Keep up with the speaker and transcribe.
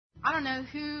I don't know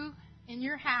who in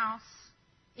your house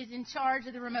is in charge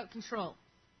of the remote control.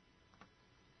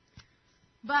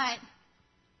 But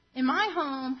in my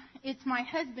home, it's my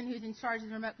husband who's in charge of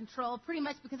the remote control, pretty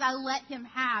much because I let him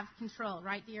have control.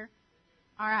 Right, dear?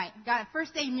 All right. Got it.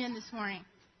 First amen this morning.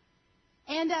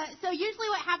 And so usually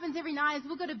what happens every night is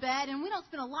we'll go to bed, and we don't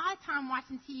spend a lot of time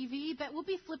watching TV, but we'll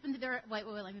be flipping to their... Wait,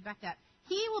 let me back up.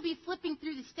 He will be flipping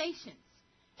through the stations.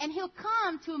 And he'll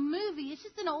come to a movie. It's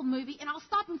just an old movie. And I'll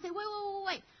stop him and say,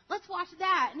 wait. Let's watch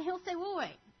that. And he'll say,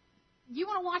 wait. You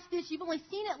want to watch this? You've only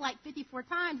seen it like 54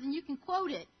 times, and you can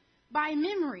quote it by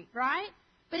memory, right?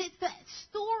 But it's the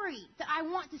story that I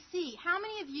want to see. How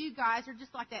many of you guys are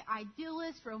just like that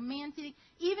idealist, romantic?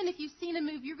 Even if you've seen a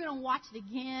movie, you're going to watch it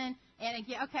again and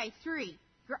again. Okay, 3.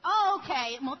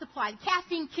 Okay, it multiplied.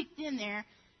 Caffeine kicked in there.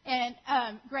 And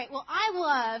great. Well, I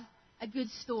love a good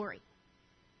story.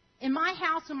 In my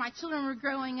house, when my children were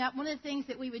growing up, one of the things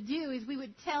that we would do is we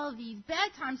would tell these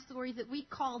bedtime stories that we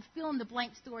called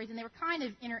fill-in-the-blank stories, and they were kind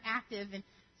of interactive. And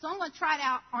so I'm going to try it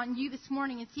out on you this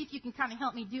morning and see if you can kind of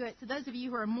help me do it. So those of you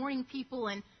who are morning people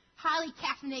and highly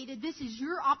caffeinated, this is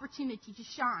your opportunity to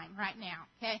shine right now,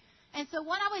 okay? And so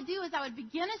what I would do is I would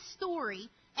begin a story,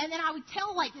 and then I would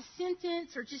tell like a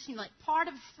sentence or just like part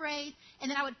of a phrase, and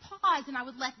then I would pause and I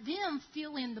would let them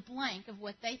fill in the blank of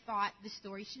what they thought the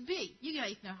story should be. You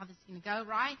guys know how this is going to go,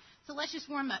 right? So let's just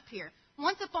warm up here.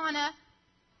 Once upon a...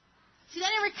 See, that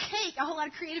never take a whole lot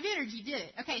of creative energy, did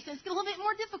it? Okay, so it's a little bit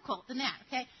more difficult than that,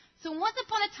 okay? So once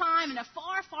upon a time in a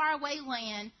far, far away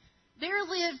land, there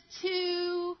lived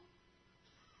 2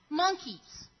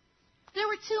 monkeys. There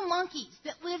were 2 monkeys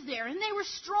that lived there, and they were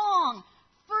strong,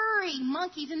 furry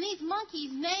monkeys, and these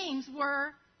monkeys' names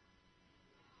were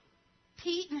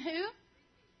Pete and who?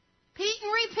 Pete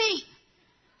and Repeat.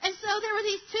 And so there were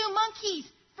these 2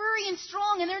 monkeys, furry and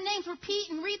strong, and their names were Pete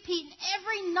and Repeat, and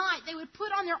every night they would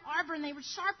put on their armor and they would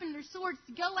sharpen their swords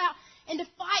to go out and to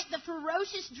fight the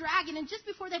ferocious dragon, and just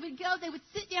before they would go, they would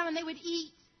sit down and they would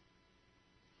eat.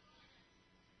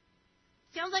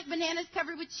 Sounds like bananas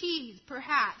covered with cheese,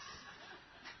 perhaps.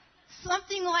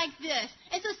 Something like this.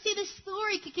 And so, see, the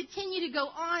story could continue to go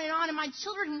on, and my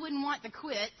children wouldn't want to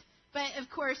quit. But, of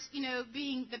course, you know,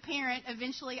 being the parent,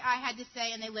 eventually I had to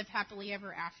say, and they lived happily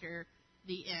ever after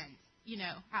the end. You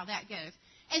know how that goes.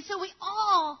 And so we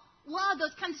all love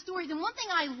those kinds of stories. And one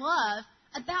thing I love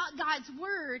about God's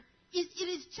Word is it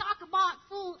is chock-a-block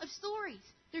full of stories.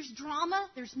 There's drama,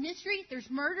 there's mystery, there's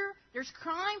murder, there's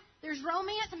crime, there's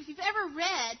romance. And if you've ever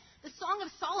read the Song of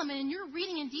Solomon and you're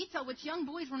reading in detail, which young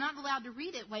boys were not allowed to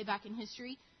read it way back in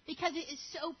history because it is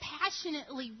so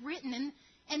passionately written,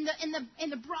 and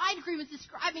the bridegroom is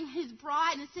describing his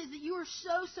bride, and it says that you are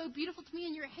so beautiful to me,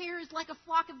 and your hair is like a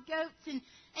flock of goats,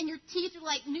 and your teeth are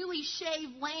like newly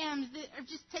shaved lambs that have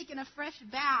just taken a fresh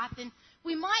bath. And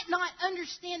we might not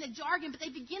understand the jargon, but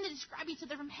they begin to describe each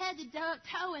other from head to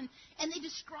toe, and they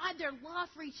describe their love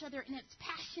for each other, and it's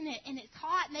passionate, and it's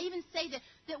hot. And they even say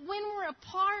that when we're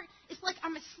apart, it's like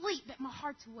I'm asleep, but my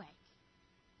heart's awake.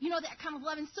 You know, that kind of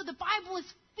love. And so the Bible is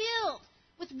filled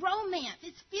with romance.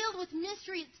 It's filled with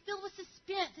mystery. It's filled with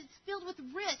suspense. It's filled with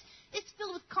risk. It's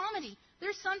filled with comedy.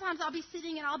 There's sometimes I'll be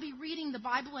sitting and I'll be reading the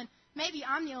Bible, and maybe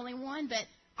I'm the only one, but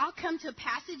I'll come to a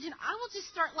passage and I will just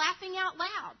start laughing out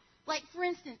loud. Like, for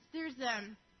instance, there's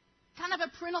kind of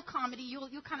a parental comedy. You'll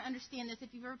kind of understand this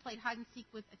if you've ever played hide and seek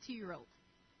with a 2-year-old.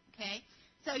 Okay?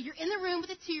 So you're in the room with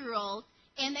a 2-year-old,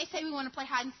 and they say we want to play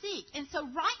hide and seek. And so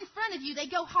right in front of you, they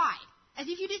go hide, as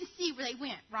if you didn't see where they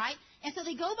went, right? And so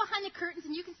they go behind the curtains,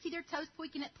 and you can see their toes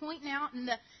pointing out, and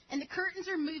the curtains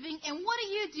are moving. And what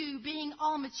do, being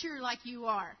all mature like you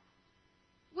are?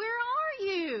 Where are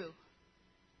you?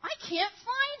 I can't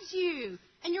find you.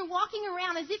 And you're walking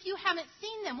around as if you haven't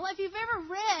seen them. Well, if you've ever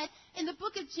read in the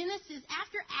book of Genesis,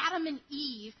 after Adam and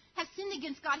Eve have sinned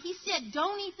against God, he said,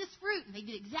 don't eat this fruit. And they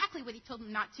did exactly what he told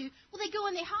them not to. Well, they go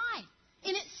and they hide.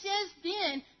 And it says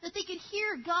then that they could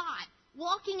hear God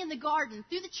walking in the garden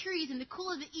through the trees in the cool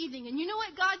of the evening. And you know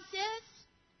what God says?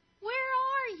 Where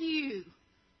are you?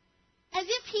 As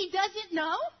if he doesn't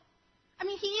know. I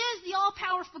mean, he is the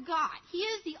all-powerful God. He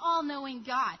is the all-knowing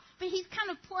God. But he's kind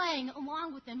of playing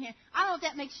along with them here. I don't know if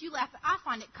that makes you laugh, but I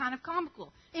find it kind of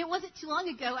comical. And it wasn't too long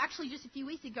ago, actually just a few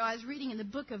weeks ago, I was reading in the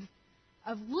book of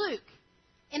Luke.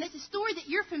 And it's a story that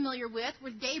you're familiar with,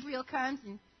 where Gabriel comes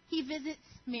and he visits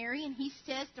Mary, and he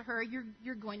says to her,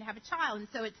 you're going to have a child. And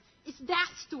so it's that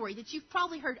story that you've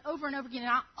probably heard over and over again.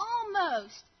 And I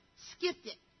almost skipped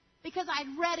it because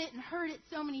I'd read it and heard it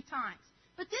so many times.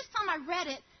 But this time I read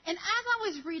it, and as I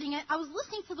was reading it, I was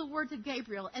listening to the words of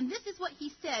Gabriel, and this is what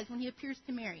he says when he appears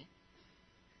to Mary.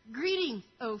 Greetings,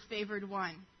 O favored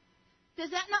one. Does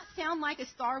that not sound like a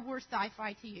Star Wars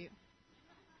sci-fi to you?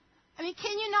 I mean,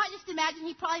 can you not just imagine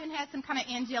he probably even had some kind of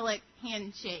angelic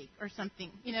handshake or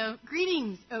something? You know,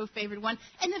 greetings, oh favored one.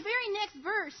 And the very next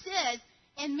verse says,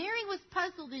 and Mary was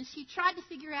puzzled and she tried to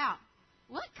figure out,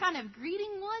 what kind of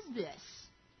greeting was this?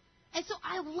 And so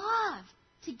I love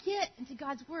to get into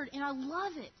God's Word, and I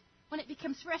love it when it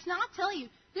becomes fresh. Now, I'll tell you,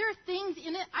 there are things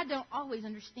in it I don't always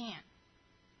understand.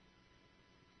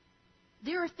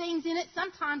 There are things in it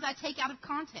sometimes I take out of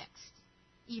context,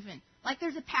 even. Like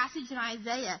there's a passage in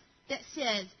Isaiah that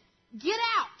says, get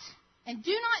out and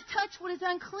do not touch what is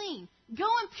unclean. Go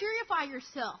and purify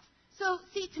yourself. So,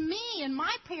 see, to me, in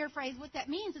my paraphrase, what that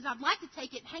means is I'd like to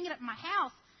take it and hang it up in my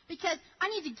house because I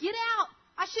need to get out.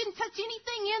 I shouldn't touch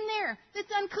anything in there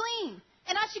that's unclean.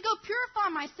 And I should go purify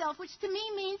myself, which to me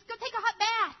means go take a hot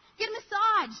bath, get a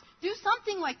massage, do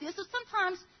something like this. So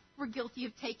sometimes we're guilty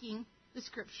of taking the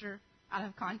Scripture out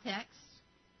of context.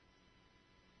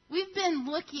 We've been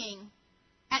looking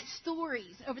at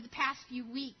stories over the past few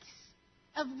weeks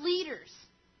of leaders,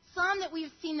 some that we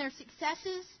have seen their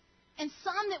successes and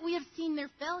some that we have seen their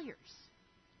failures.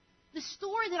 The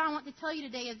story that I want to tell you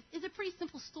today is a pretty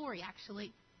simple story,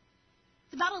 actually.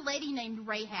 It's about a lady named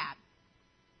Rahab.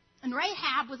 And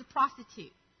Rahab was a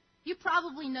prostitute. You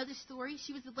probably know the story.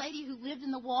 She was the lady who lived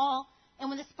in the wall, and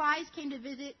when the spies came to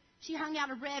visit, she hung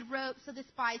out a red rope so the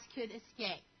spies could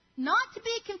escape. Not to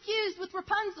be confused with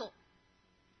Rapunzel.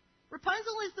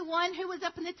 Rapunzel is the one who was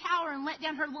up in the tower and let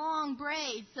down her long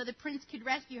braids so the prince could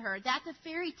rescue her. That's a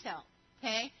fairy tale,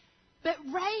 okay? But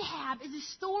Rahab is a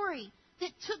story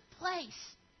that took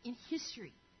place in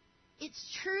history.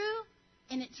 It's true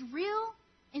and it's real,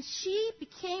 and she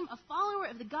became a follower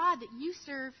of the God that you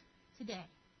serve today.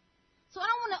 So I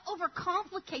don't want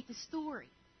to overcomplicate the story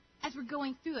as we're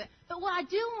going through it. But what I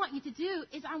do want you to do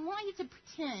is I want you to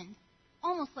pretend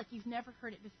almost like you've never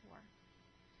heard it before.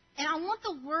 And I want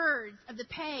the words of the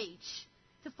page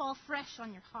to fall fresh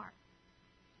on your heart.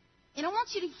 And I want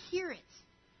you to hear it.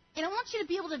 And I want you to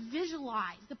be able to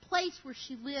visualize the place where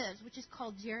she lives, which is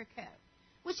called Jericho.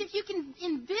 Which, if you can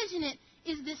envision it,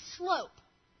 is this slope.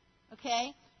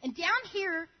 Okay? And down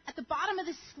here at the bottom of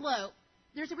the slope,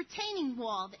 there's a retaining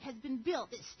wall that has been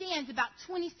built that stands about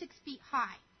 26 feet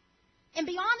high. And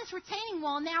beyond this retaining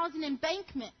wall now is an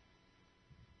embankment,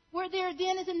 where there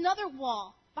then is another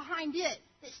wall behind it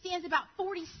that stands about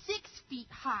 46 feet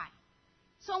high.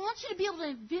 So I want you to be able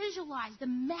to visualize the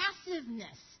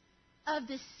massiveness of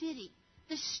the city,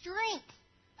 the strength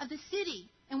of the city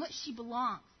in which she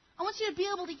belongs. I want you to be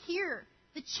able to hear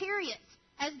the chariots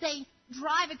as they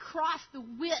drive across the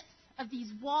width of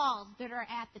these walls that are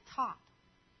at the top.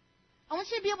 I want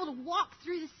you to be able to walk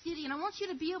through the city, and I want you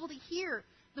to be able to hear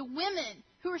the women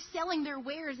who are selling their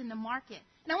wares in the market.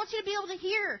 And I want you to be able to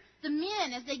hear the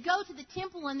men as they go to the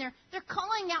temple and they're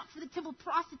calling out for the temple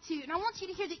prostitute. And I want you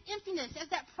to hear the emptiness as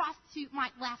that prostitute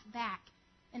might laugh back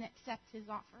and accept his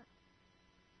offer.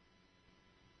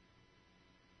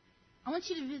 I want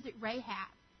you to visit Rahab,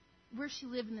 where she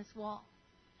lived in this wall.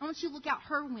 I want you to look out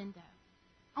her window.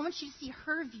 I want you to see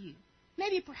her view,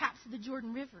 maybe perhaps of the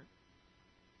Jordan River.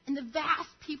 And the vast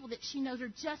people that she knows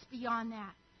are just beyond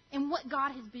that, and what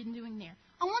God has been doing there.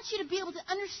 I want you to be able to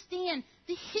understand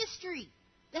the history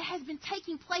that has been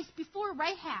taking place before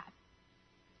Rahab.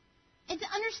 And to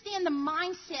understand the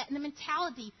mindset and the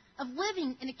mentality of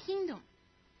living in a kingdom.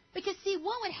 Because, see,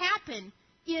 what would happen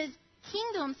is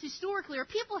kingdoms historically, or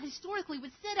people historically,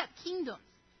 would set up kingdoms.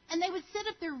 And they would set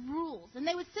up their rules, and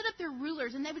they would set up their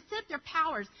rulers, and they would set up their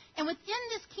powers. And within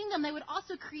this kingdom, they would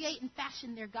also create and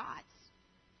fashion their gods.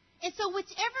 And so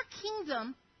whichever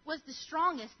kingdom was the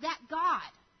strongest, that God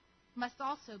must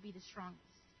also be the strongest.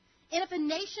 And if a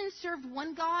nation served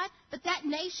one God, but that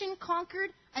nation conquered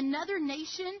another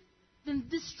nation, then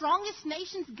the strongest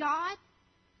nation's God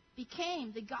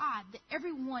became the God that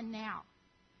everyone now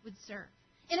would serve.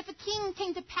 And if a king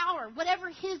came to power, whatever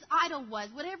his idol was,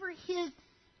 whatever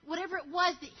it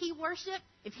was that he worshipped,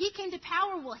 if he came to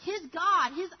power, well, his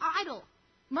God, his idol,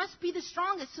 must be the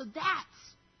strongest. So that's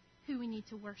who we need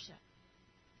to worship.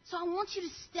 So I want you to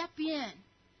step in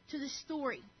to the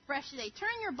story fresh today. Turn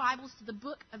your Bibles to the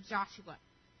book of Joshua.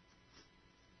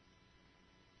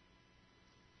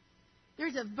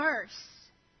 There's a verse,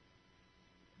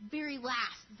 very last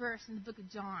verse in the book of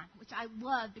John, which I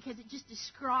love because it just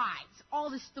describes all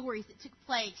the stories that took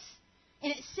place.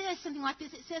 And it says something like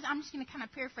this. It says, I'm just going to kind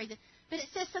of paraphrase it, but it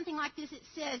says something like this. It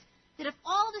says that if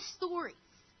all the stories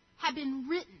had been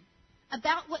written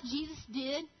about what Jesus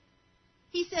did,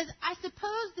 he says, I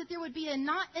suppose that there would be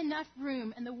not enough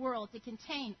room in the world to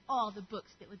contain all the books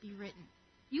that would be written.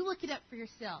 You look it up for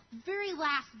yourself. The very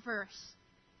last verse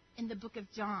in the book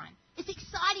of John. It's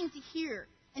exciting to hear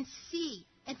and see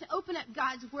and to open up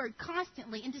God's Word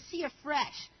constantly and to see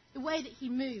afresh the way that He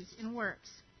moves and works.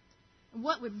 And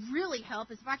what would really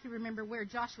help is if I could remember where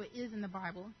Joshua is in the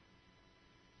Bible.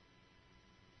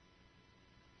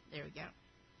 There we go.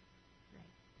 Great.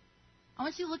 I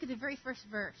want you to look at the very first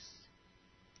verse.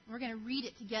 We're going to read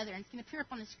it together, and it's going to appear up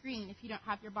on the screen if you don't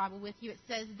have your Bible with you. It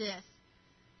says this: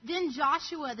 Then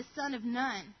Joshua, the son of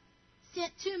Nun,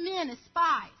 sent 2 men as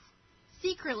spies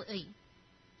secretly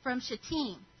from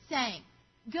Shittim, saying,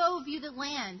 Go view the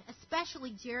land,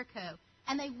 especially Jericho.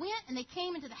 And they went and they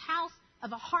came into the house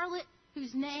of a harlot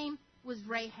whose name was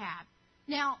Rahab.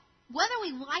 Now, whether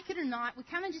we like it or not, we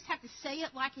kind of just have to say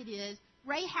it like it is.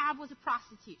 Rahab was a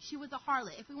prostitute. She was a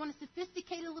harlot. If we want to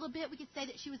sophisticate it a little bit, we could say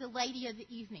that she was a lady of the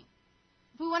evening.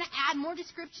 If we want to add more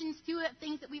descriptions to it,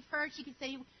 things that we've heard,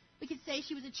 we could say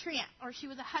she was a tramp, or she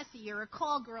was a hussy, or a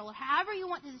call girl, or however you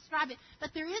want to describe it. But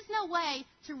there is no way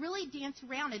to really dance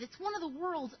around it. It's one of the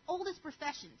world's oldest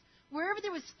professions. Wherever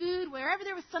there was food, wherever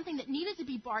there was something that needed to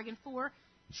be bargained for,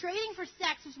 trading for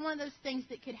sex was one of those things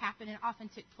that could happen and often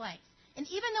took place. And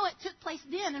even though it took place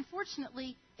then,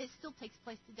 unfortunately, it still takes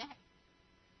place today.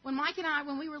 When Mike and I,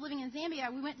 when we were living in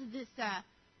Zambia, we went to this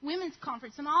women's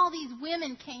conference, and all these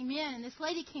women came in, and this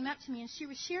lady came up to me, and she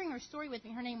was sharing her story with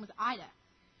me. Her name was Ida.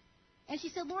 And she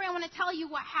said, Lori, I want to tell you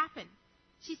what happened.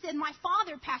 She said, my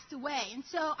father passed away, and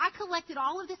so I collected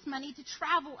all of this money to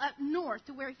travel up north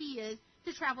to where he is,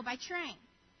 to travel by train.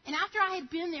 And after I had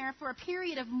been there for a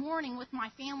period of mourning with my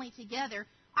family together,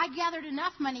 I gathered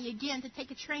enough money again to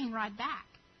take a train ride back.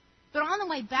 But on the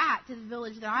way back to the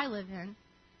village that I live in,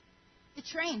 the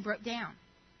train broke down.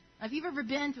 Now, if you've ever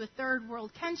been to a third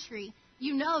world country,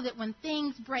 you know that when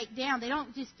things break down, they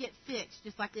don't just get fixed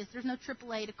just like this. There's no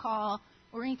AAA to call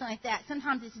or anything like that.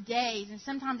 Sometimes it's days and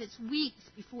sometimes it's weeks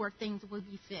before things will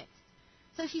be fixed.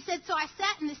 So she said, so I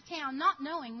sat in this town not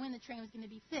knowing when the train was going to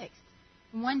be fixed.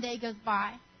 And 1 day goes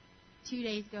by, 2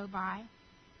 days go by,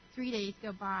 3 days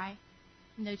go by,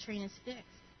 and no train is fixed.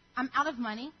 I'm out of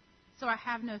money, so I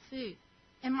have no food.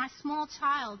 And my small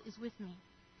child is with me,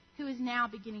 who is now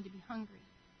beginning to be hungry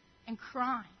and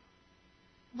crying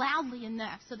loudly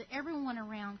enough so that everyone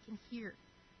around can hear,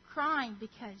 crying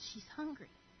because she's hungry,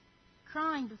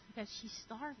 crying because she's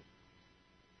starving.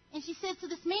 And she said, so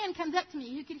this man comes up to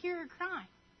me who could hear her crying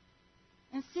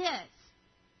and says,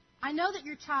 I know that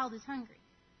your child is hungry,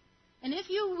 and if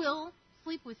you will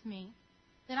sleep with me,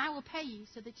 then I will pay you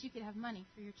so that you could have money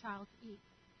for your child to eat.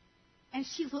 And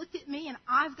she looked at me, and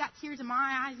I've got tears in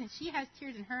my eyes, and she has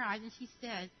tears in her eyes, and she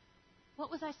said, what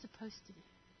was I supposed to do?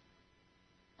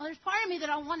 Well, there's part of me that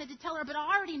I wanted to tell her, but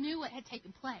I already knew what had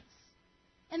taken place.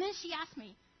 And then she asked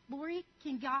me, Lori,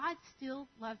 can God still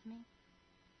love me?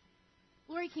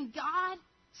 Lori, can God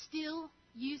still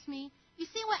use me? You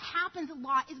see, what happens a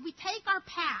lot is we take our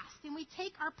past and we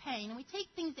take our pain and we take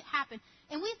things that happen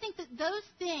and we think that those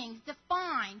things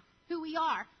define who we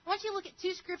are. I want you to look at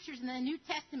 2 scriptures in the New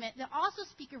Testament that also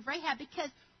speak of Rahab because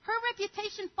her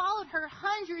reputation followed her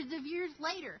hundreds of years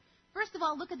later. First of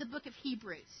all, look at the book of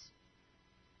Hebrews.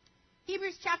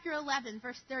 Hebrews chapter 11,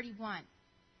 verse 31.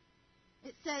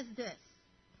 It says this.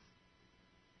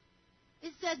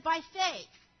 It says, by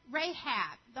faith,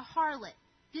 Rahab, the harlot,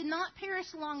 did not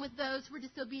perish along with those who were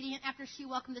disobedient after she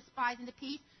welcomed the spies into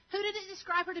peace. Who did it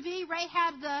describe her to be?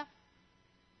 Rahab the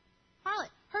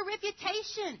harlot. Her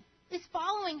reputation is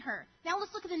following her. Now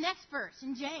let's look at the next verse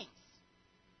in James.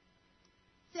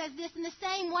 It says this, in the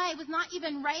same way was not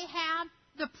even Rahab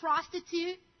the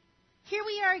prostitute. Here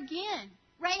we are again.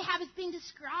 Rahab is being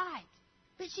described.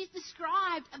 But she's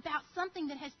described about something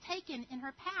that has taken in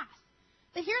her past.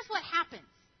 But here's what happens.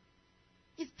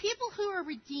 Is people who are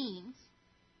redeemed,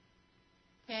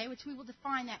 okay, which we will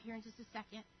define that here in just a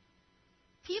second.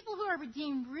 People who are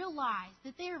redeemed realize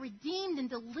that they are redeemed and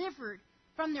delivered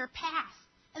from their past.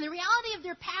 And the reality of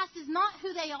their past is not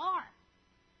who they are.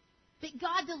 But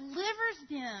God delivers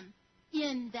them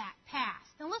in that past.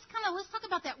 Now let's talk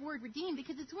about that word redeemed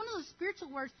because it's one of those spiritual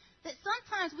words that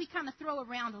sometimes we kind of throw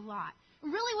around a lot.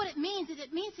 Really what it means is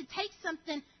it means to take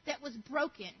something that was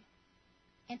broken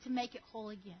and to make it whole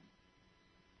again.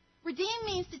 Redeem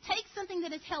means to take something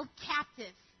that is held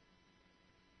captive,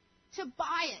 to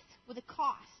buy it with a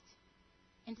cost,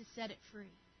 and to set it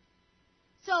free.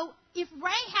 So if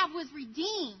Rahab was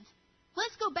redeemed,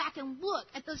 let's go back and look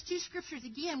at those 2 scriptures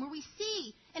again where we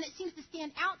see, and it seems to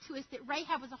stand out to us, that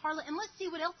Rahab was a harlot, and let's see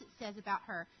what else it says about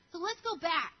her. So let's go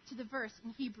back to the verse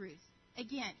in Hebrews.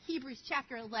 Again, Hebrews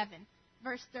chapter 11,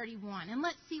 verse 31, and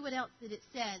let's see what else that it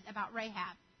says about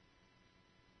Rahab.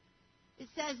 It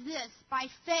says this, by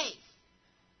faith,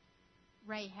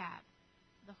 Rahab,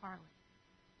 the harlot.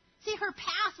 See, her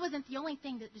past wasn't the only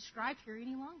thing that described her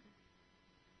any longer.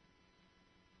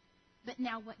 But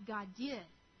now what God did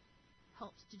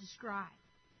helps to describe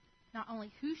not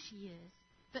only who she is,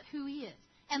 but who he is.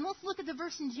 And let's look at the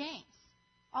verse in James.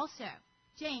 Also,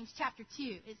 James chapter 2,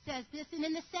 it says this, and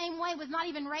in the same way was not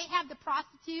even Rahab the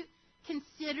prostitute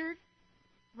considered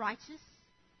righteous?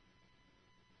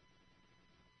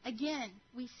 Again,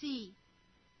 we see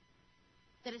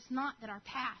that it's not that our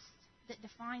past that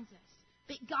defines us,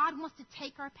 but God wants to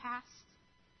take our past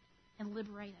and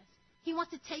liberate us. He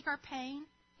wants to take our pain.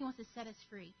 He wants to set us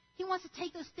free. He wants to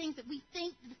take those things that we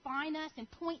think define us and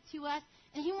point to us,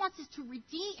 and He wants us to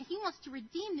redeem. He wants to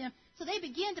redeem them so they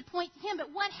begin to point to Him.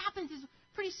 But what happens is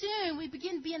pretty soon we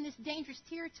begin to be in this dangerous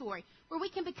territory where we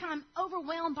can become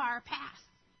overwhelmed by our past.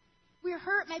 We're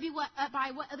hurt maybe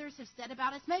by what others have said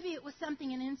about us. Maybe it was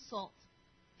something, an insult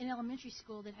in elementary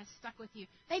school that has stuck with you.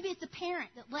 Maybe it's a parent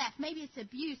that left. Maybe it's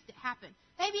abuse that happened.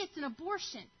 Maybe it's an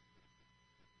abortion.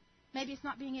 Maybe it's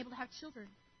not being able to have children.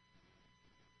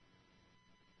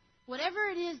 Whatever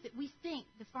it is that we think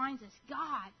defines us,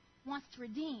 God wants to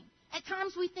redeem. At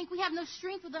times we think we have no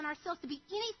strength within ourselves to be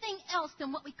anything else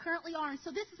than what we currently are. And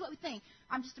so this is what we think.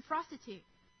 I'm just a prostitute.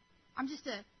 I'm just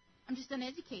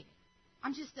uneducated.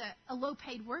 I'm just a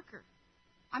low-paid worker.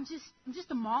 I'm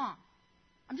just a mom.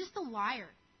 I'm just a liar.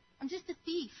 I'm just a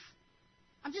thief.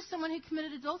 I'm just someone who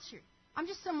committed adultery. I'm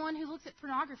just someone who looks at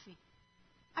pornography.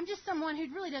 I'm just someone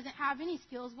who really doesn't have any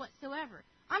skills whatsoever.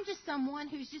 I'm just someone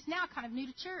who's just now kind of new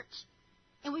to church.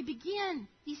 And we begin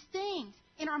these things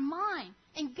in our mind.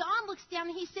 And God looks down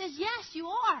and He says, yes, you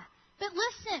are. But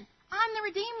listen, I'm the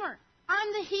Redeemer.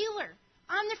 I'm the healer.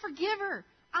 I'm the forgiver.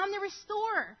 I'm the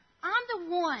restorer. I'm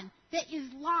the one that is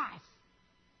life.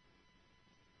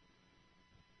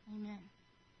 Amen.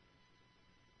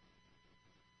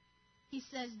 He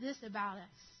says this about us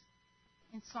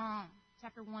in Psalm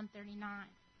chapter 139.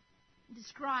 It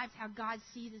describes how God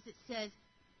sees us. It says,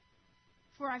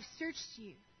 for I've searched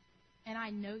you, and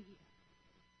I know you.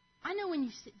 I know when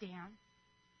you sit down,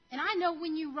 and I know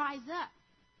when you rise up.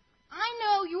 I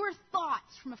know your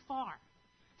thoughts from afar.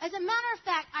 As a matter of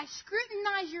fact, I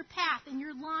scrutinize your path and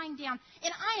your lying down,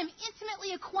 and I am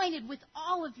intimately acquainted with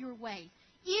all of your ways,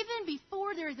 even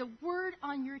before there is a word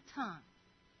on your tongue.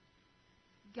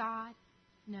 God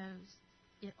knows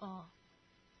it all.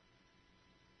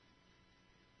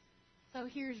 So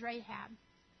here's Rahab,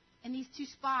 and these two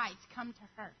spies come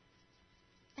to her.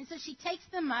 And so she takes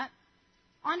them up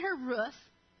on her roof,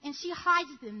 and she hides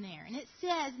them there. And it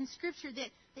says in Scripture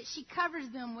that she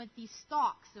covers them with these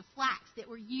stalks of flax that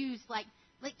were used like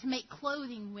to make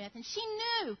clothing with. And she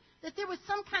knew that there was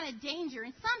some kind of danger.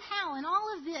 And somehow in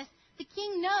all of this, the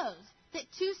king knows that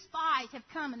two spies have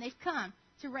come, and they've come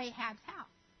to Rahab's house.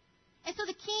 And so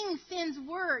the king sends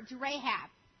word to Rahab.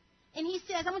 And he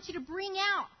says, I want you to bring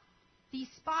out these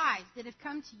spies that have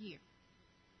come to you.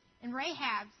 And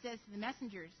Rahab says to the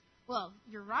messengers, well,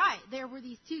 you're right. There were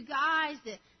these two guys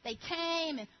that they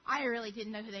came, and I really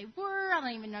didn't know who they were. I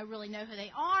don't even really know who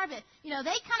they are. But, they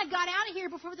kind of got out of here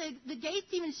before the gates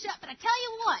even shut. But I tell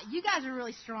you what, you guys are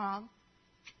really strong.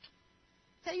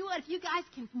 Tell you what, if you guys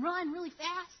can run really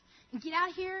fast and get out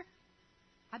of here,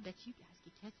 I bet you guys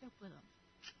could catch up with them.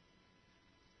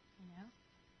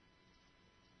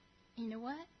 And you know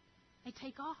what? They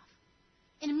take off.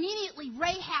 And immediately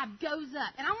Rahab goes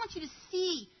up. And I want you to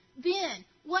see then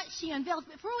what she unveils.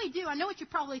 But before we do, I know what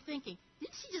you're probably thinking.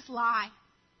 Didn't she just lie?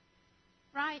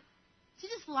 Right? She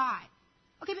just lied.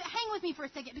 Okay, but hang with me for a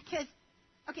second because,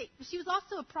 she was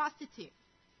also a prostitute.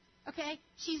 Okay?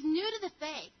 She's new to the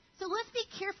faith. So let's be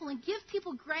careful and give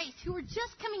people grace who are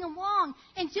just coming along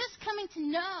and just coming to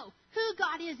know who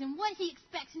God is and what He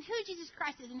expects and who Jesus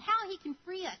Christ is and how He can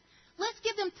free us. Let's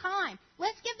give them time.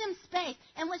 Let's give them space.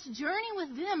 And let's journey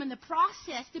with them in the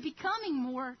process to becoming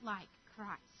more like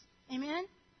Christ. Amen?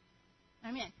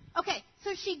 Amen. Okay,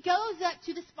 so she goes up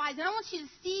to the spies. And I want you to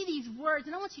see these words.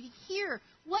 And I want you to hear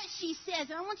what she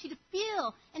says. And I want you to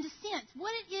feel and to sense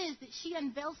what it is that she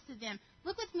unveils to them.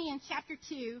 Look with me in chapter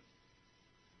 2.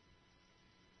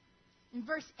 In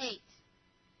verse 8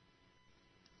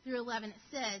 through 11, it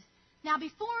says, now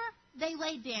before they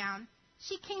lay down,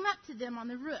 she came up to them on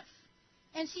the roof.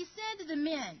 And she said to the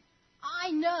men,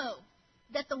 I know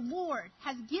that the Lord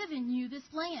has given you this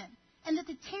land, and that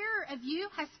the terror of you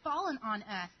has fallen on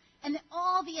us, and that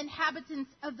all the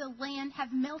inhabitants of the land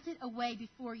have melted away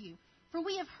before you. For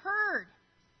we have heard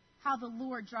how the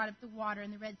Lord dried up the water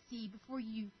in the Red Sea before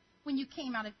you when you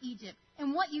came out of Egypt,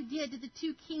 and what you did to the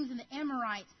two kings of the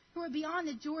Amorites, who were beyond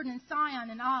the Jordan, Sihon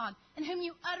and Og, and whom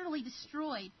you utterly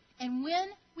destroyed. And when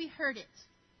we heard it,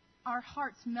 our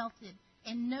hearts melted,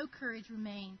 and no courage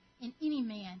remained in any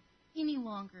man any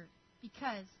longer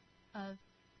because of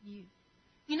you.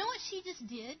 You know what she just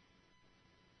did?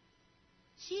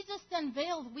 She just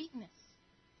unveiled weakness.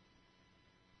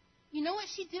 You know what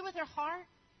she did with her heart?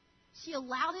 She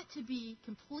allowed it to be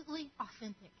completely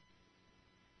authentic.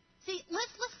 See,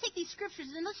 let's take these scriptures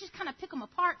and let's just kind of pick them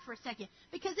apart for a second.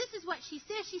 Because this is what she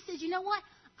says. She says, you know what?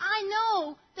 I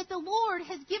know that the Lord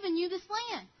has given you this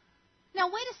land. Now,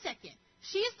 wait a second.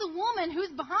 She is the woman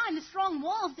who's behind the strong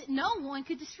walls that no one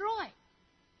could destroy.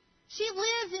 She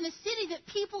lives in a city that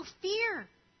people fear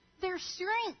their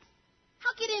strength.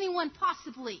 How could anyone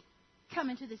possibly come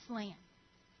into this land?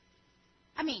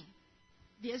 I mean,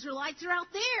 the Israelites are out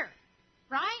there,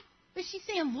 right? But she's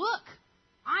saying, look,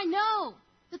 I know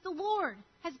that the Lord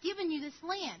has given you this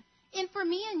land. And for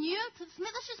me and you,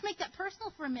 let's just make that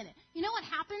personal for a minute. You know what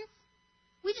happens?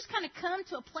 We just kind of come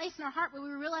to a place in our heart where we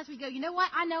realize we go, you know what?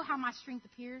 I know how my strength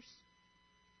appears.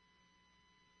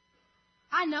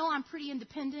 I know I'm pretty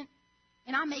independent,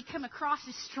 and I may come across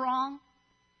as strong.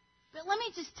 But let me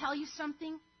just tell you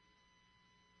something.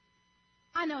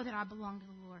 I know that I belong to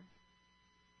the Lord.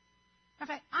 In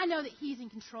fact, I know that He's in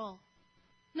control.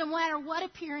 No matter what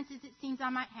appearances it seems I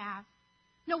might have,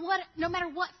 no matter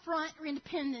what front or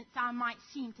independence I might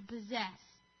seem to possess,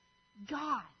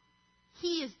 God,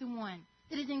 He is the one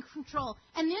that is in control.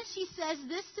 And then she says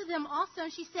this to them also.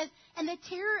 She says, and the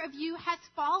terror of you has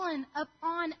fallen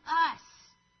upon us.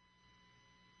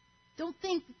 Don't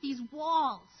think that these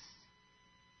walls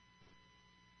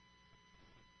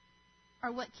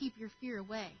are what keep your fear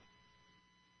away.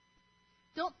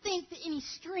 Don't think that any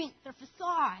strength or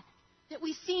facade that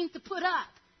we seem to put up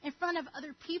in front of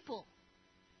other people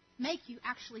make you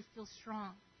actually feel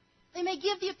strong. They may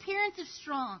give the appearance of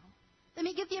strong. They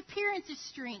may give the appearance of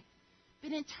strength.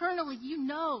 But internally, you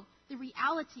know the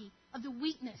reality of the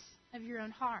weakness of your own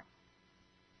heart.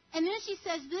 And then she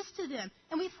says this to them.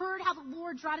 And we've heard how the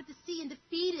Lord dried up the sea and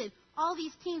defeated all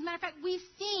these teams. Matter of fact, we've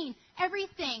seen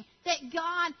everything that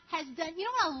God has done. You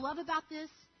know what I love about this?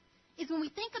 Is when we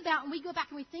think about, and we go back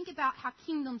and we think about how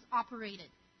kingdoms operated.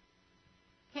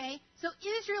 Okay? So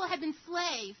Israel had been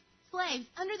slaves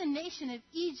under the nation of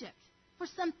Egypt for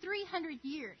some 300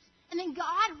 years. And then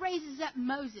God raises up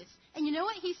Moses. And you know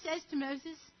what he says to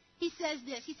Moses? He says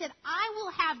this. He said, I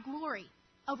will have glory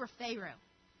over Pharaoh.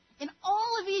 And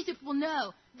all of Egypt will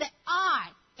know that I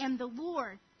am the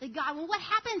Lord, the God. Well, what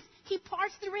happens? He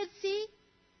parts the Red Sea.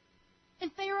 And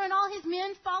Pharaoh and all his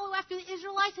men follow after the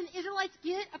Israelites. And the Israelites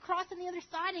get across on the other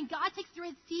side. And God takes the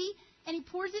Red Sea and He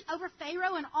pours it over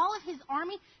Pharaoh and all of his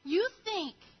army. You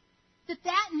think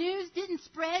that news didn't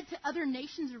spread to other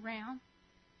nations around?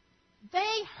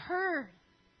 They heard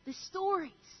the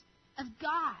stories of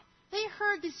God. They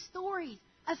heard the stories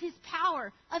of His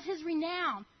power, of His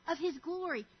renown, of His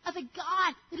glory, of a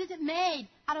God that isn't made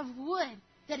out of wood,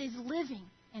 that is living.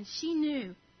 And she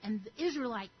knew, and the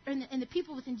Israelite, and the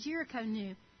people within Jericho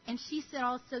knew. And she said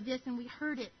also this, and we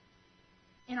heard it,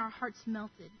 and our hearts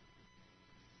melted.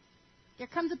 There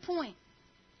comes a point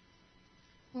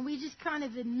when we just kind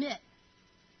of admit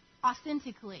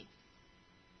authentically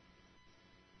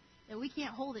that we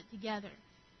can't hold it together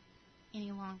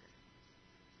any longer.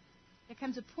 There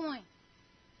comes a point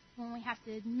when we have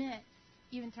to admit,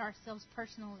 even to ourselves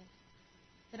personally,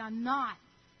 that I'm not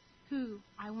who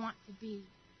I want to be.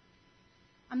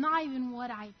 I'm not even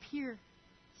what I appear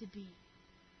to be.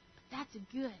 But that's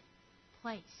a good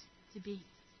place to be.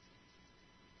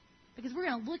 Because we're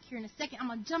going to look here in a second. I'm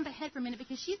going to jump ahead for a minute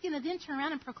because she's going to then turn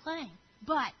around and proclaim,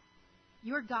 but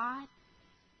your God,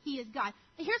 He is God.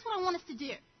 Now, here's what I want us to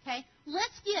do. Okay,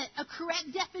 let's get a correct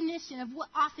definition of what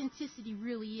authenticity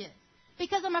really is.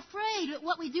 Because I'm afraid that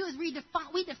what we do is we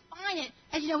define it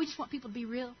as, we just want people to be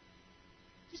real.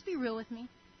 Just be real with me.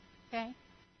 Okay?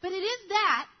 But it is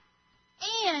that,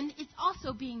 and it's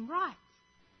also being right.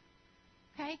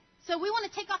 Okay? So we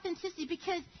want to take authenticity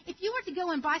because if you were to go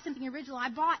and buy something original, I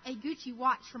bought a Gucci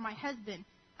watch for my husband.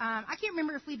 I can't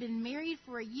remember if we'd been married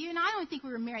for a year. And I don't think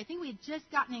we were married. I think we had just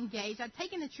gotten engaged. I'd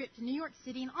taken a trip to New York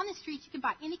City, and on the streets you can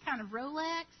buy any kind of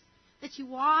Rolex that you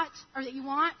want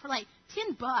for like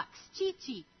 $10,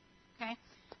 cheap. Okay,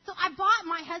 so I bought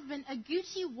my husband a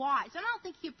Gucci watch. And I don't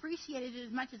think he appreciated it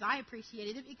as much as I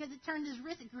appreciated it because it turned his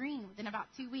wrist green within about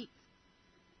 2 weeks.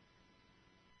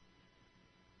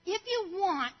 If you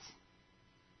want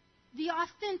the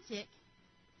authentic,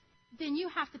 then you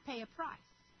have to pay a price.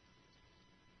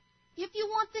 If you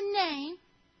want the name,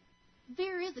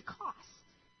 there is a cost.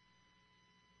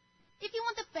 If you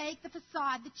want the fake, the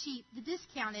facade, the cheap, the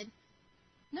discounted,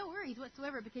 no worries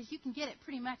whatsoever because you can get it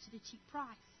pretty much at a cheap price.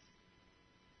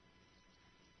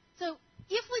 So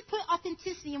if we put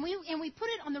authenticity and we put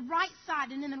it on the right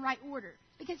side and in the right order,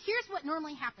 Because here's what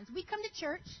normally happens. We come to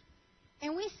church,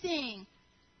 and we sing,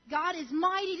 God is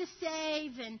mighty to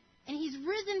save, and He's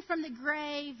risen from the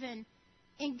grave, and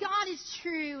God is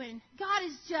true, and God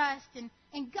is just,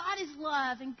 and God is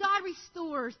love, and God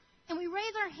restores. And we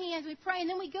raise our hands, we pray, and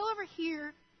then we go over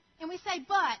here, and we say,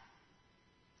 but.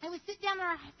 And we sit down with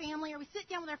our family, or we sit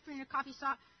down with our friend in a coffee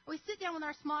shop, or we sit down with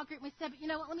our small group, and we say, but you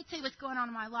know what, let me tell you what's going on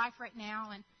in my life right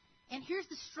now, and here's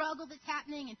the struggle that's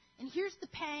happening, and here's the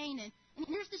pain, and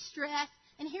here's the stress,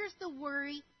 and here's the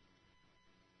worry.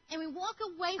 And we walk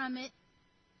away from it,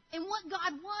 and what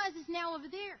God was is now over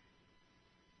there.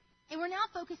 And we're now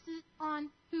focused on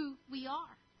who we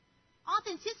are.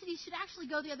 Authenticity should actually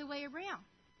go the other way around.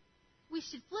 We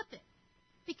should flip it,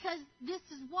 because this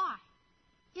is why.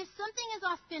 If something is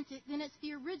authentic, then it's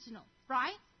the original,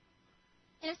 right?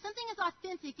 And if something is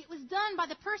authentic, it was done by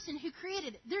the person who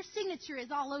created it. Their signature is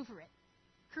all over it,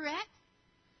 correct?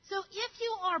 So if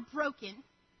you are broken,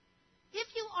 if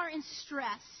you are in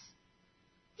stress,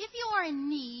 if you are in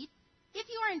need, if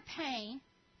you are in pain,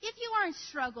 if you are in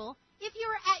struggle, if you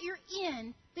are at your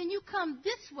end, then you come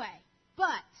this way. But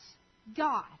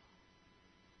God,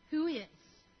 who is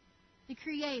the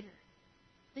Creator,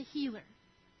 the Healer,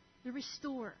 the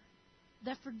Restorer,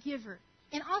 the Forgiver,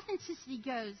 and authenticity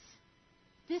goes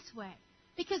this way.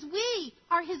 Because we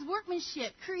are His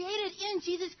workmanship, created in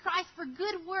Jesus Christ for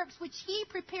good works, which He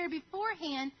prepared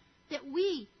beforehand that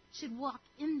we should walk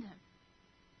in them.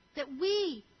 That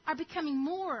we are becoming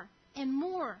more and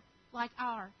more like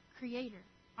our Creator,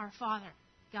 our Father,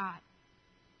 God.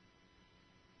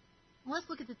 Let's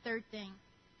look at the third thing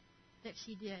that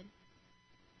she did.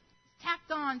 It's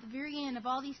tacked on at the very end of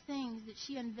all these things that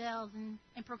she unveils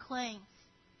and proclaims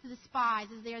to the spies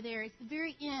as they are there. It's the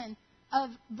very end of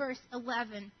verse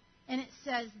 11. And it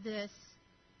says this.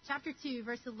 Chapter 2,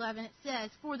 verse 11, it says,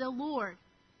 for the Lord,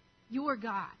 your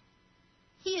God,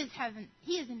 He is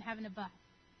in heaven above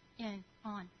and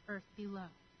on earth below.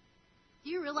 Do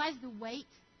you realize the weight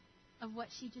of what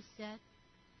she just said?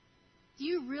 Do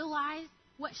you realize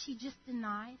what she just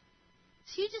denied?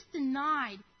 She just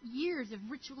denied years of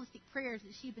ritualistic prayers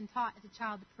that she had been taught as a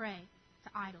child to pray to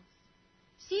idols.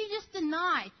 She just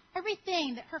denied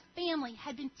everything that her family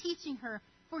had been teaching her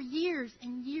for years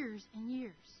and years and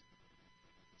years.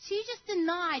 She just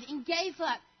denied and gave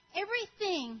up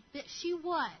everything that she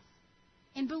was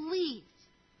and believed,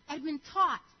 had been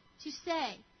taught to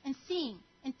say and sing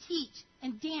and teach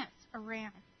and dance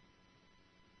around.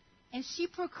 And she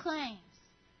proclaims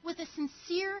with a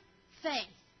sincere faith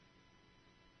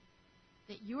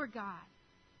that your God,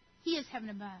 He is heaven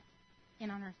above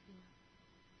and on earth below.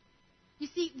 You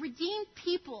see, redeemed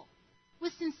people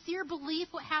with sincere belief,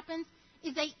 what happens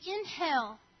is they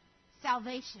inhale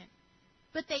salvation,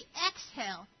 but they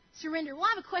exhale surrender. Well,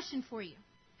 I have a question for you.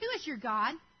 Who is your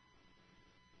God?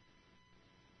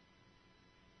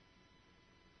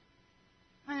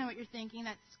 I know what you're thinking.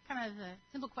 That's kind of a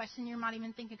simple question. You might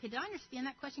even think, okay, did I understand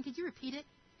that question? Could you repeat it?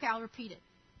 Okay, I'll repeat it.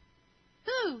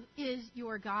 Who is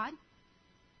your God?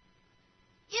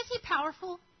 Is He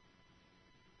powerful?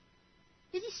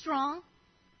 Is He strong?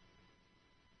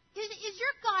 Is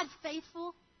your God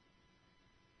faithful?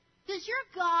 Does your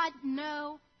God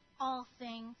know all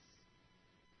things?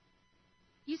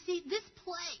 You see, this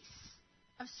place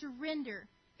of surrender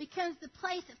becomes the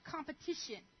place of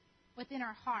competition within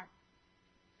our heart.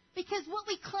 Because what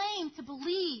we claim to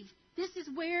believe, this is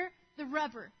where the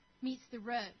rubber meets the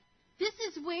road. This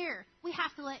is where we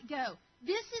have to let go.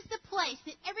 This is the place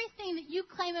that everything that you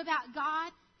claim about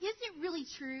God, is it really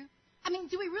true? I mean,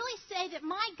 do we really say that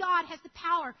my God has the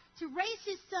power to raise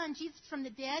His Son, Jesus, from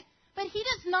the dead, but He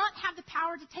does not have the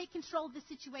power to take control of the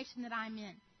situation that I'm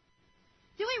in?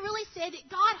 Do we really say that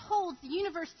God holds the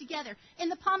universe together in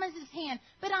the palm of His hand,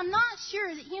 but I'm not sure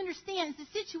that He understands the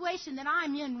situation that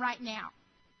I'm in right now?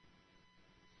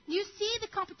 You see the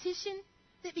competition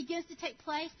that begins to take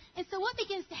place? And so what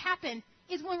begins to happen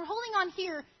is when we're holding on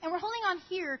here and we're holding on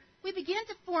here, we begin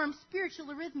to form spiritual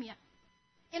arrhythmia.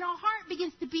 And our heart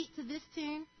begins to beat to this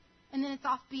tune, and then it's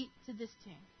offbeat to this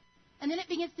tune. And then it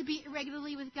begins to beat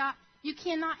irregularly with God. You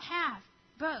cannot have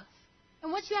both.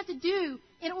 And what you have to do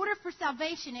in order for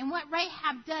salvation, and what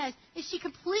Rahab does, is she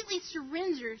completely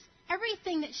surrenders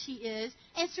everything that she is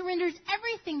and surrenders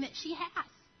everything that she has.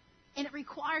 And it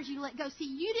requires you to let go. See,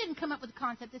 you didn't come up with the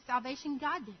concept of salvation.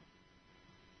 God did.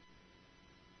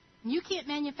 And you can't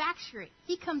manufacture it.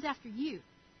 He comes after you.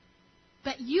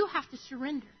 But you have to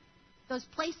surrender those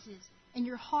places in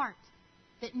your heart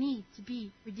that need to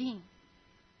be redeemed.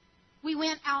 We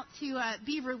went out to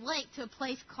Beaver Lake to a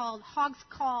place called Hog's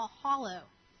Call Hollow.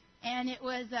 And it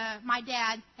was my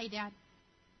dad. Hey, Dad.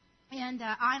 And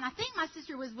I think my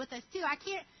sister was with us too. I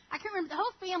can't remember. The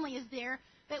whole family is there.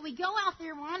 But we go out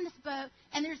there, we're on this boat,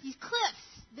 and there's these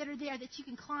cliffs that are there that you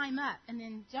can climb up and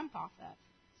then jump off of.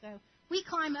 So we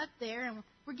climb up there, and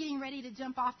we're getting ready to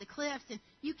jump off the cliffs. And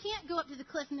you can't go up to the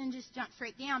cliff and then just jump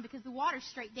straight down because the water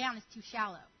straight down is too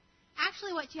shallow.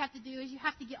 Actually, what you have to do is you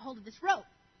have to get hold of this rope,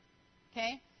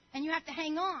 okay? And you have to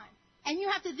hang on. And you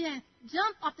have to then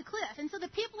jump off the cliff. And so the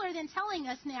people are then telling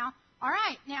us now, all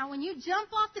right, now when you jump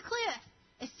off the cliff,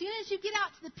 as soon as you get out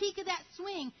to the peak of that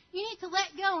swing, you need to let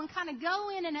go and kind of go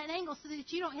in at an angle so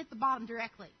that you don't hit the bottom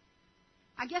directly.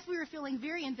 I guess we were feeling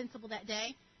very invincible that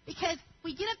day because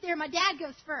we get up there, my dad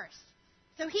goes first.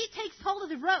 So he takes hold of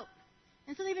the rope.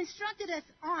 And so they've instructed us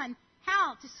on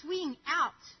how to swing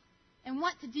out and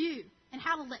what to do and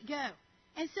how to let go.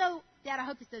 And so, Dad, I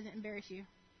hope this doesn't embarrass you.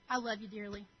 I love you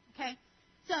dearly, okay?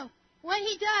 So what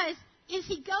he does is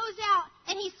he goes out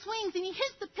and he swings and he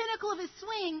hits the pinnacle of his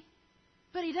swing,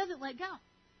 but he doesn't let go.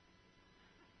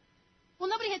 Well,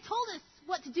 nobody had told us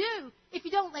what to do if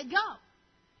you don't let go.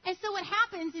 And so what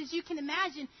happens, as you can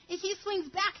imagine, is he swings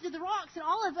back to the rocks, and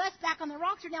all of us back on the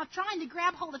rocks are now trying to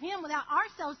grab hold of him without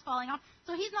ourselves falling off.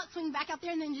 So he's not swinging back out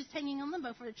there and then just hanging in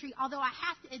limbo for a tree, although I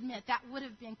have to admit that would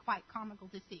have been quite comical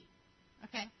to see.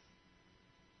 Okay?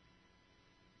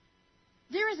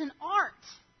 There is an art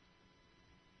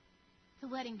to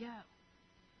letting go.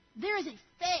 There is a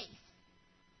faith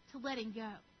to letting go.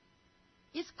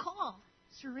 It's called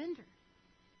surrender.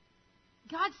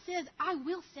 God says, I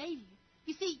will save you.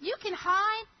 You see, you can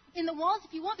hide in the walls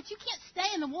if you want, but you can't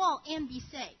stay in the wall and be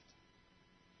saved.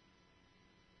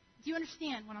 Do you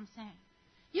understand what I'm saying?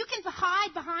 You can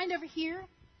hide behind over here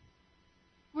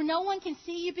where no one can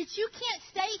see you, but you can't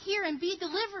stay here and be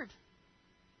delivered.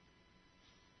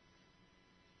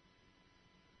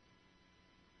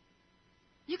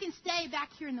 You can stay back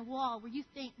here in the wall where you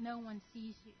think no one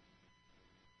sees you.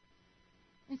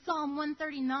 In Psalm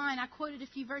 139, I quoted a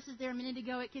few verses there a minute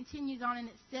ago. It continues on and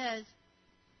it says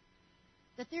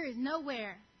that there is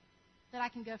nowhere that I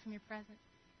can go from your presence.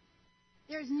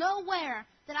 There is nowhere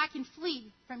that I can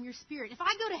flee from your spirit. If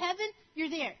I go to heaven, you're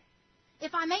there.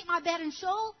 If I make my bed in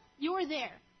Sheol, you're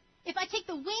there. If I take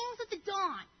the wings of the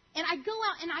dawn and I go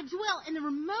out and I dwell in the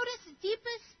remotest,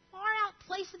 deepest, far out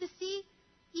place of the sea,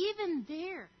 even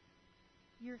there,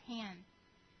 your hand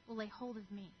will lay hold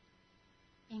of me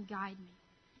and guide me.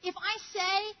 If I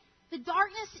say the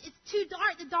darkness is too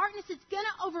dark, the darkness is going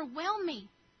to overwhelm me.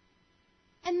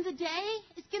 And the day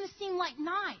is going to seem like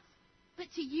night. But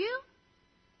to you,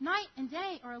 night and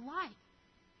day are alike.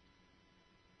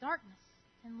 Darkness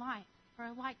and light are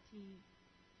alike to you.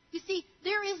 You see,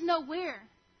 there is nowhere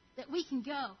that we can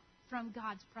go from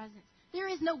God's presence. There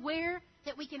is nowhere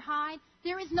that we can hide.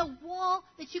 There is no wall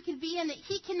that you can be in that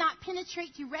He cannot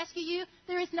penetrate to rescue you.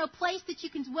 There is no place that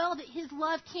you can dwell that His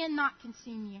love cannot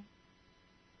consume you.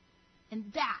 And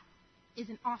that is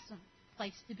an awesome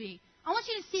place to be. I want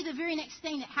you to see the very next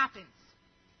thing that happens.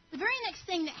 The very next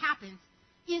thing that happens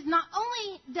is not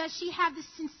only does she have this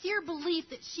sincere belief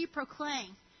that she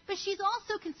proclaims, but she's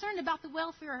also concerned about the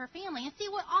welfare of her family. And see,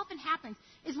 what often happens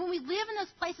is when we live in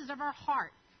those places of our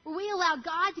heart, where we allow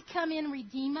God to come in and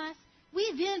redeem us,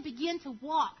 we then begin to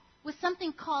walk with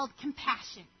something called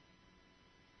compassion.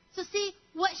 So see,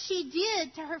 what she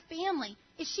did to her family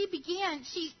is she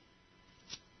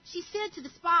said to the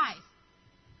spies,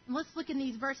 and let's look in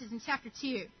these verses in chapter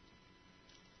 2.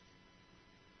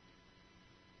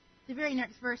 The very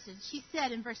next verses. She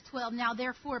said in verse 12, Now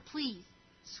therefore, please,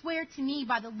 swear to me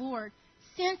by the Lord,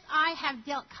 since I have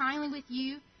dealt kindly with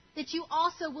you, that you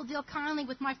also will deal kindly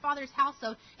with my father's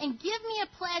household, and give me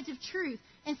a pledge of truth,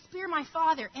 and spare my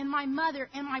father and my mother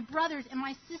and my brothers and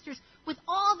my sisters with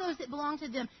all those that belong to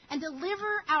them, and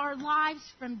deliver our lives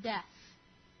from death.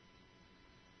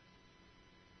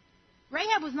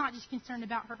 Rahab was not just concerned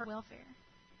about her welfare.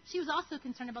 She was also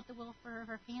concerned about the welfare of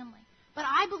her family. But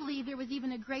I believe there was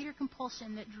even a greater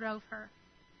compulsion that drove her.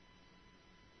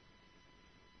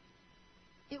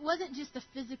 It wasn't just a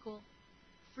physical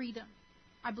freedom,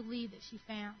 I believe, that she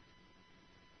found.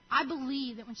 I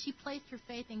believe that when she placed her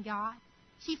faith in God,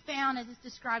 she found, as it's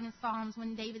described in Psalms,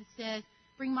 when David says,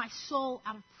 Bring my soul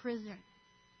out of prison,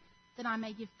 that I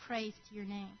may give praise to your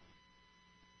name.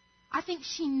 I think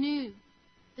she knew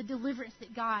the deliverance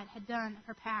that God had done of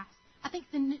her past. I think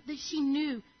that she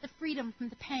knew the freedom from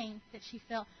the pain that she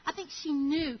felt. I think she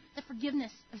knew the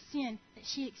forgiveness of sin that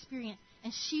she experienced.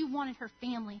 And she wanted her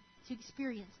family to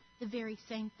experience the very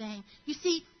same thing. You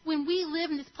see, when we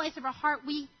live in this place of our heart,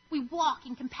 we walk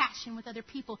in compassion with other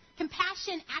people.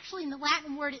 Compassion, actually in the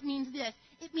Latin word, it means this.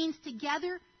 It means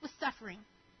together with suffering.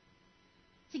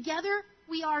 Together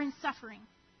we are in suffering.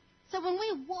 So when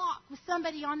we walk with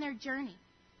somebody on their journey,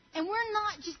 and we're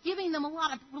not just giving them a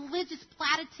lot of religious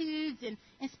platitudes and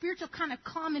spiritual kind of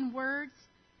common words,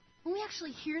 when we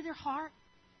actually hear their heart,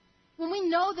 when we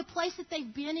know the place that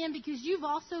they've been in because you've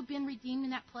also been redeemed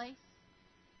in that place,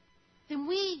 then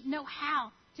we know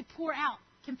how to pour out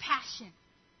compassion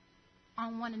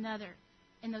on one another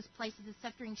in those places of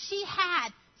suffering. She had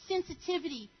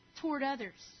sensitivity toward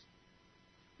others.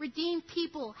 Redeemed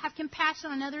people have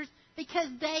compassion on others because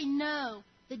they know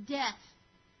the death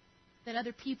that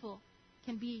other people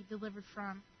can be delivered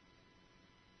from.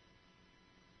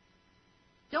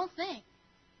 Don't think,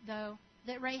 though,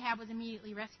 that Rahab was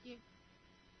immediately rescued.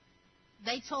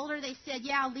 They told her, they said,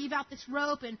 yeah, leave out this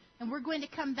rope and we're going to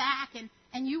come back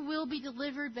and you will be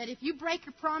delivered. But if you break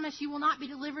your promise, you will not be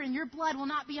delivered and your blood will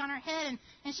not be on our head.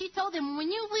 And she told them, when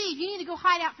you leave, you need to go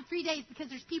hide out for 3 days because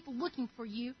there's people looking for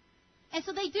you. And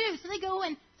so they do. So they go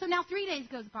and so now 3 days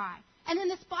goes by. And then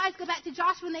the spies go back to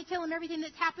Joshua and they tell him everything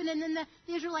that's happened. And then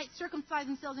the Israelites circumcise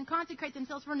themselves and consecrate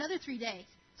themselves for another 3 days.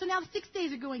 So now the 6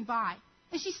 days are going by.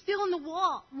 And she's still in the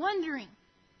wall, wondering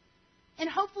and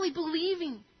hopefully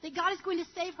believing that God is going to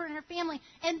save her and her family.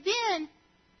 And then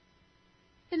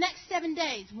the next 7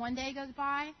 days, 1 day goes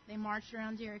by, they march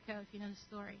around Jericho, if you know the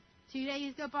story. 2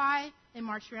 days go by, they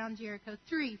march around Jericho.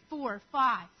 3, 4,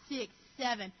 5, 6,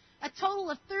 7. A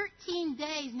total of 13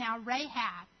 days now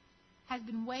Rahab has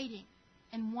been waiting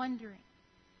and wondering,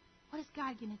 what is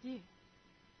God going to do?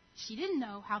 She didn't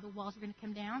know how the walls were going to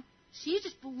come down. She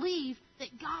just believed that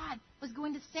God was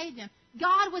going to save them.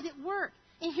 God was at work.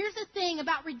 And here's the thing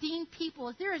about redeemed people,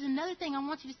 is there is another thing I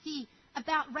want you to see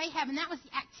about Rahab, and that was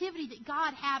the activity that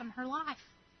God had in her life.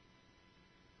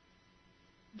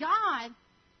 God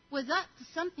was up to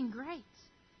something great.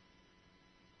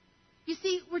 You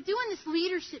see, we're doing this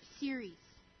leadership series.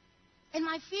 And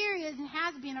my fear is, and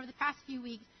has been over the past few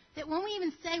weeks, that when we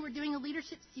even say we're doing a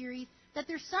leadership series, that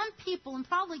there's some people, and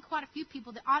probably quite a few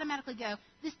people, that automatically go,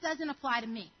 this doesn't apply to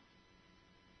me.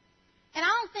 And I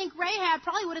don't think Rahab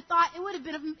probably would have thought it would have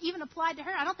been even applied to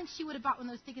her. I don't think she would have bought one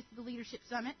of those tickets to the Leadership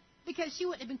Summit because she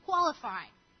wouldn't have been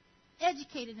qualified,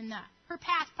 educated enough. Her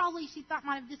past probably she thought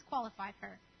might have disqualified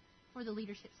her for the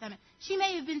Leadership Summit. She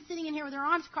may have been sitting in here with her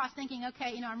arms crossed thinking,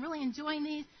 okay, I'm really enjoying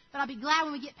these, but I'll be glad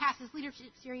when we get past this leadership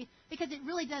series because it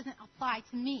really doesn't apply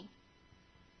to me.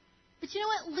 But you know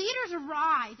what? Leaders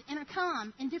arise and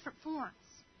come in different forms.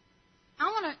 I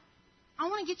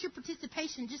want to get your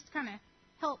participation just to kind of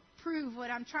help prove what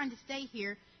I'm trying to say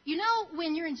here. You know,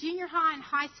 when you're in junior high and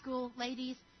high school,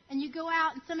 ladies, and you go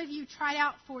out, and some of you tried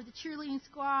out for the cheerleading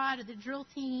squad or the drill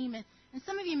team, and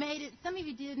some of you made it, and some of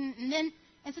you didn't,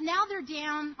 and so now they're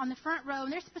down on the front row,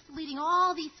 and they're supposed to be leading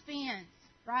all these fans,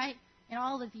 right, and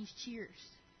all of these cheers.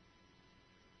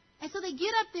 And so they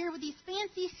get up there with these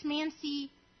fancy, schmancy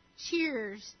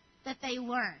cheers that they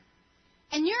learn.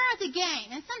 And you're at the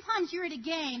game, and sometimes you're at a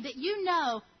game that you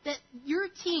know that your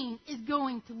team is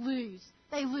going to lose.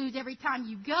 They lose every time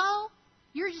you go.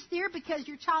 You're just there because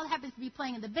your child happens to be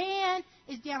playing in the band,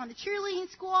 is down on the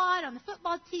cheerleading squad, on the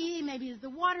football team, maybe is the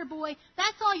water boy.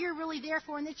 That's all you're really there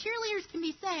for. And the cheerleaders can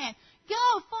be saying,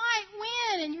 go, fight,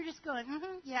 win. And you're just going,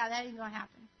 yeah, that ain't going to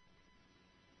happen.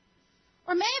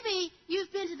 Or maybe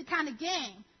you've been to the kind of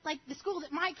game, like the school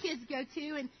that my kids go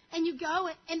to, and you go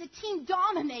and the team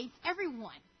dominates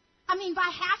everyone. I mean, by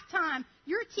halftime,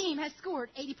 your team has scored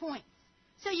 80 points.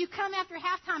 So you come after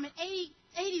halftime at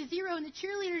 80-0, and the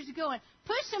cheerleaders are going,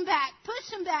 push them back,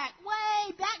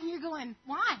 way back, and you're going,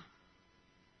 why?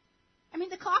 I mean,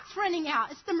 the clock's running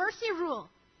out. It's the mercy rule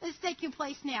that's taking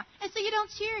place now. And so you don't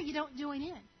cheer, you don't join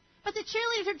in. But the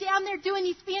cheerleaders are down there doing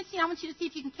these fancy, I want you to see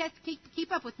if you can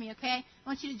keep up with me, okay? I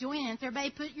want you to join in. So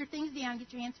everybody put your things down and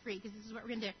get your hands free, because this is what we're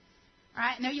going to do. All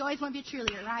right? I know you always want to be a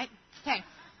cheerleader, right? Okay.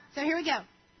 So here we go.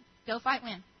 Go, fight,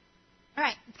 win. All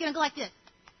right. It's going to go like this.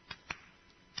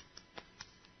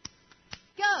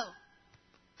 Go.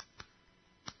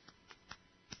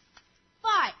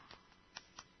 Fight.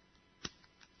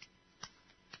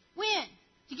 Win.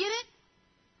 Did you get it?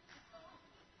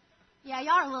 Yeah,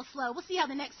 y'all are a little slow. We'll see how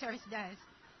the next service does.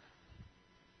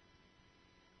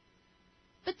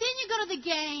 But then you go to the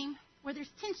game where there's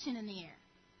tension in the air,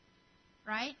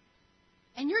 right?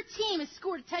 And your team has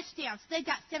scored a touchdown, so they've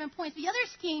got 7 points. The other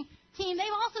team,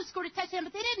 they've also scored a touchdown,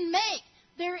 but they didn't make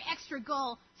their extra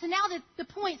goal. So now the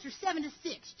points are 7-6,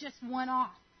 just one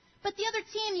off. But the other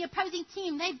team, the opposing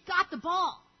team, they've got the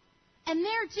ball. And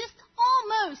they're just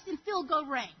almost in field goal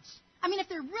range. I mean, if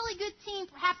they're a really good team,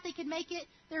 perhaps they could make it.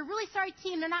 They're a really sorry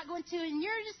team, they're not going to. And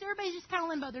everybody's just kind of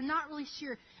limbo. They're not really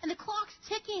sure. And the clock's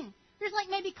ticking. There's like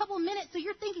maybe a couple of minutes. So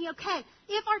you're thinking, okay,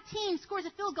 if our team scores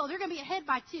a field goal, they're going to be ahead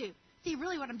by 2. See,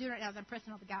 really what I'm doing right now is I'm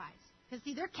pressing all the guys. Because,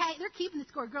 see, they're keeping the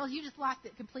score. Girls, you just lost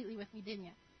it completely with me, didn't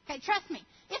you? Okay, trust me.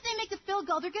 If they make the field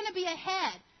goal, they're going to be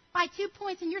ahead by 2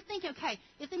 points. And you're thinking, okay,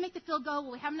 if they make the field goal,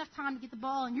 will we have enough time to get the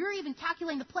ball? And you're even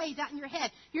calculating the plays out in your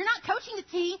head. You're not coaching the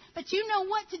team, but you know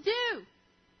what to do.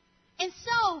 And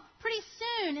so, pretty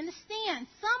soon, in the stands,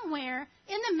 somewhere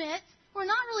in the midst, we're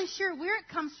not really sure where it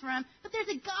comes from, but there's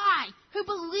a guy who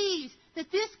believes that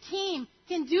this team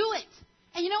can do it.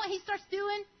 And you know what he starts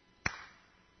doing?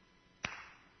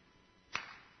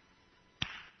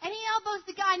 And he elbows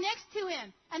the guy next to him,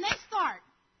 and they start.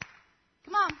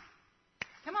 Come on.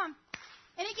 Come on.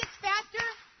 And it gets faster,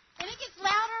 and it gets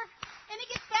louder, and it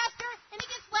gets faster, and it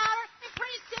gets louder, and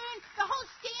pretty soon the whole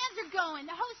stands are going.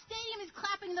 The whole stadium is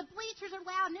clapping, and the bleachers are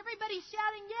loud, and everybody's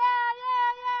shouting, yeah, yeah,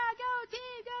 yeah, go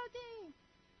team, go team.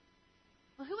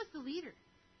 Well, who was the leader?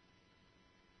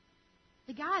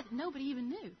 The guy that nobody even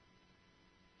knew.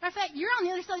 Matter of fact, you're on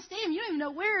the other side of the stadium. You don't even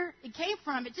know where it came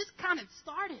from. It just kind of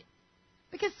started.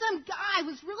 Because some guy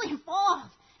was really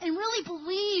involved and really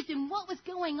believed in what was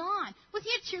going on. Was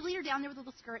he a cheerleader down there with a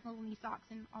little skirt and little knee socks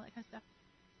and all that kind of stuff?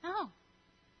 No.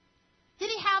 Did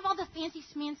he have all the fancy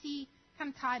schmancy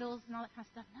kind of titles and all that kind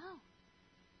of stuff? No.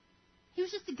 He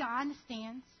was just a guy in the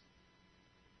stands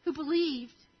who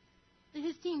believed that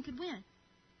his team could win.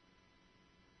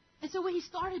 And so what he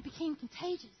started became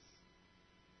contagious.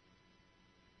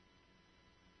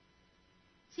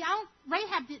 See,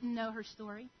 Rahab didn't know her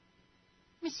story.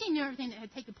 I mean, she knew everything that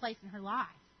had taken place in her life.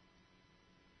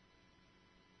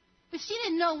 But she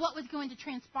didn't know what was going to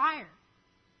transpire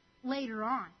later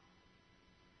on.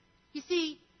 You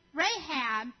see,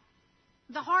 Rahab,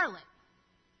 the harlot,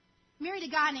 married a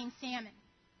guy named Salmon.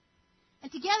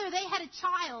 And together they had a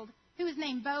child who was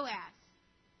named Boaz.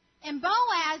 And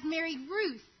Boaz married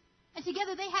Ruth. And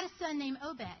together they had a son named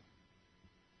Obed.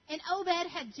 And Obed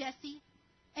had Jesse.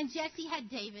 And Jesse had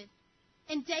David.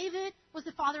 And David was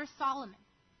the father of Solomon.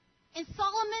 And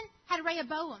Solomon had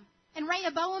Rehoboam, and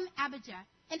Rehoboam Abijah,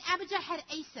 and Abijah had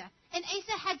Asa, and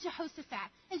Asa had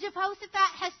Jehoshaphat, and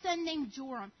Jehoshaphat had a son named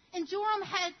Joram, and Joram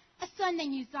had a son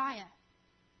named Uzziah,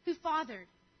 who fathered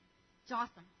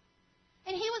Jotham.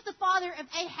 And he was the father of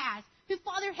Ahaz, who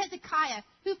fathered Hezekiah,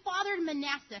 who fathered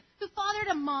Manasseh, who fathered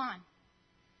Amon,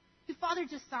 who fathered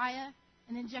Josiah,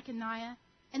 and then Jeconiah,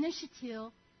 and then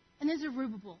Shealtiel, and then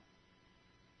Zerubbabel,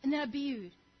 and then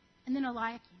Abiud, and then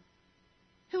Eliakim,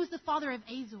 who was the father of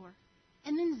Azor,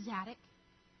 and then Zadok.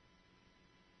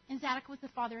 And Zadok was the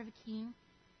father of Akim,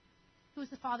 who was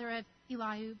the father of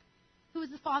Eliab, who was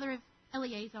the father of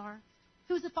Eleazar,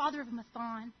 who was the father of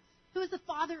Mathan, who was the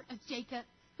father of Jacob,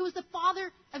 who was the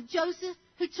father of Joseph,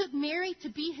 who took Mary to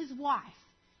be his wife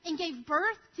and gave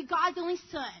birth to God's only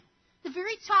son, the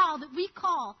very child that we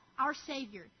call our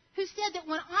Savior, who said that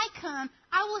when I come,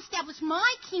 I will establish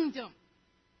my kingdom,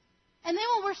 and they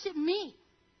will worship me.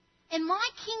 In my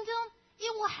kingdom,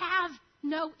 it will have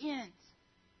no end.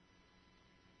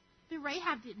 But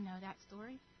Rahab didn't know that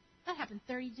story. That happened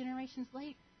 30 generations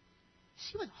later.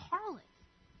 She was a harlot.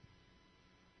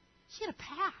 She had a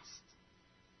past.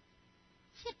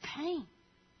 She had pain.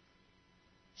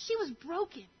 She was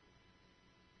broken.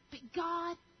 But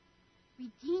God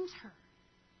redeemed her.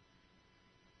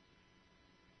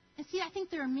 And see, I think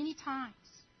there are many times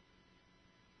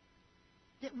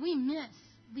that we miss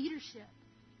leadership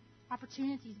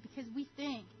opportunities because we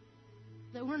think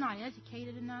that we're not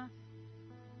educated enough.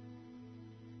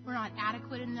 We're not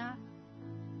adequate enough.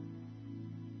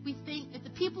 We think that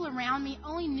the people around me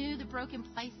only knew the broken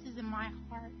places in my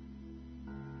heart.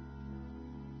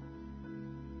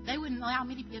 They wouldn't allow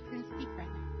me to be up here and speak right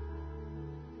now.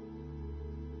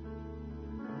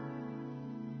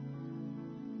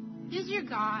 Is your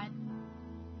God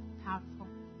powerful?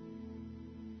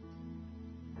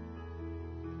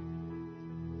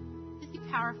 Is He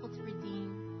powerful to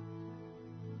redeem,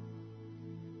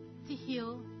 to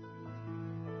heal,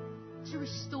 to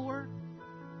restore?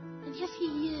 And if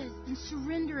He is, then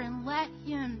surrender and let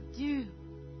Him do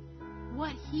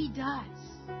what He does.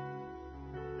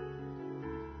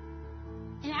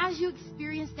 And as you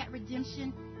experience that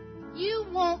redemption, you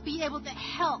won't be able to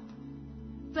help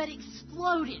but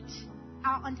explode it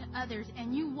out onto others,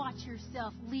 and you watch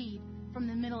yourself lead from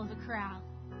the middle of the crowd.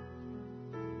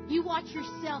 You watch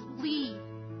yourself lead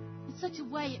in such a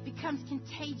way it becomes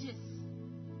contagious.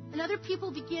 And other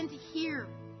people begin to hear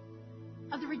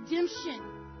of the redemption.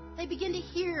 They begin to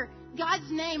hear God's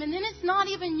name. And then it's not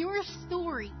even your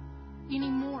story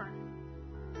anymore.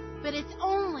 But it's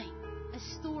only a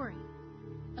story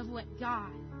of what God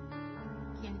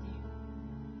can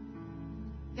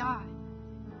do. God,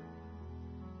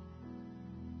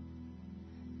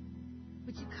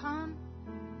 would you come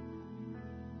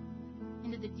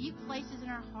the deep places in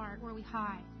our heart where we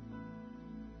hide,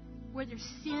 where there's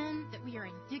sin that we are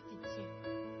addicted to,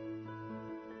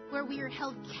 where we are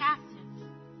held captive,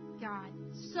 God,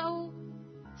 so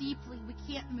deeply we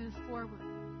can't move forward.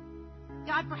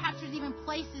 God, perhaps there's even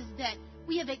places that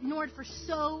we have ignored for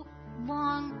so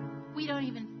long we don't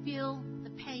even feel the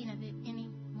pain of it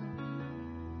anymore.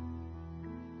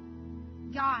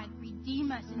 God,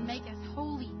 redeem us and make us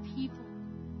holy people.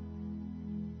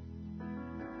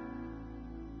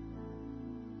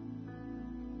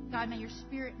 God, may your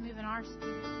Spirit move in our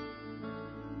spirits.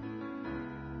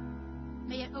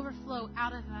 May it overflow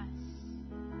out of us.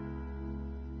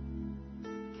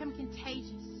 Become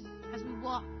contagious as we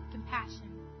walk with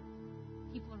compassion,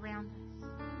 people around us.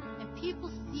 And people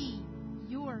see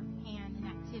your hand in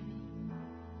activity.